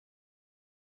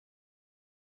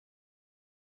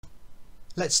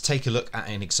Let's take a look at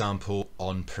an example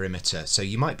on perimeter. So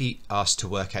you might be asked to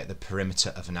work out the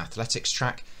perimeter of an athletics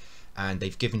track, and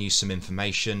they've given you some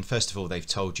information. First of all, they've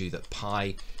told you that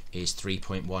pi is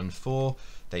 3.14.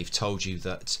 They've told you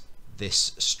that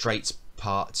this straight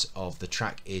part of the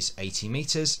track is 80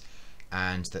 meters,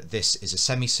 and that this is a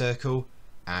semicircle,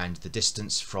 and the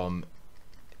distance from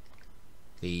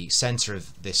the center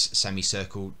of this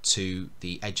semicircle to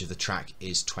the edge of the track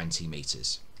is 20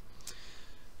 meters.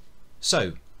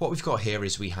 So what we've got here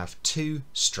is we have two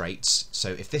straights.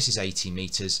 So if this is 80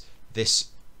 meters, this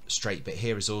straight bit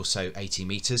here is also 80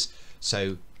 meters.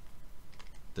 So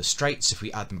the straights, if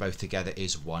we add them both together,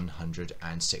 is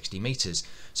 160 meters.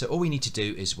 So all we need to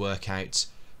do is work out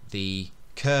the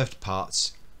curved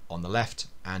parts on the left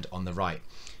and on the right.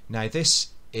 Now this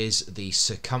is the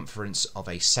circumference of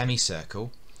a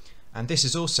semicircle, and this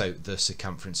is also the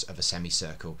circumference of a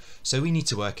semicircle. So we need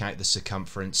to work out the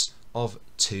circumference of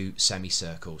two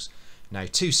semicircles. Now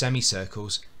two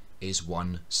semicircles is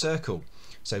one circle.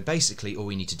 So basically all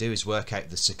we need to do is work out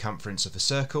the circumference of a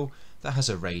circle that has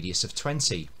a radius of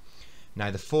 20.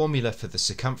 Now the formula for the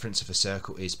circumference of a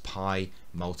circle is pi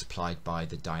multiplied by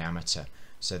the diameter.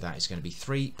 So that is going to be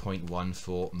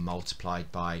 3.14 multiplied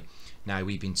by, now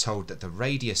we've been told that the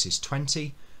radius is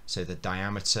 20, so the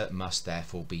diameter must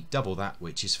therefore be double that,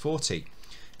 which is 40.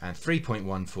 And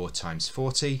 3.14 times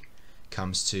 40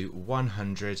 comes to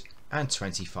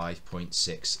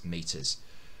 125.6 meters.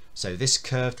 So this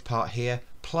curved part here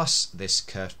plus this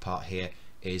curved part here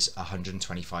is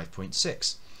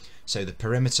 125.6. So the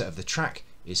perimeter of the track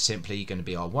is simply going to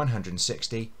be our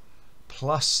 160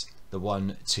 plus the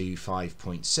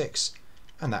 125.6,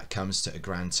 and that comes to a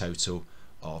grand total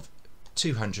of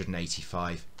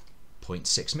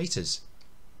 285.6 meters.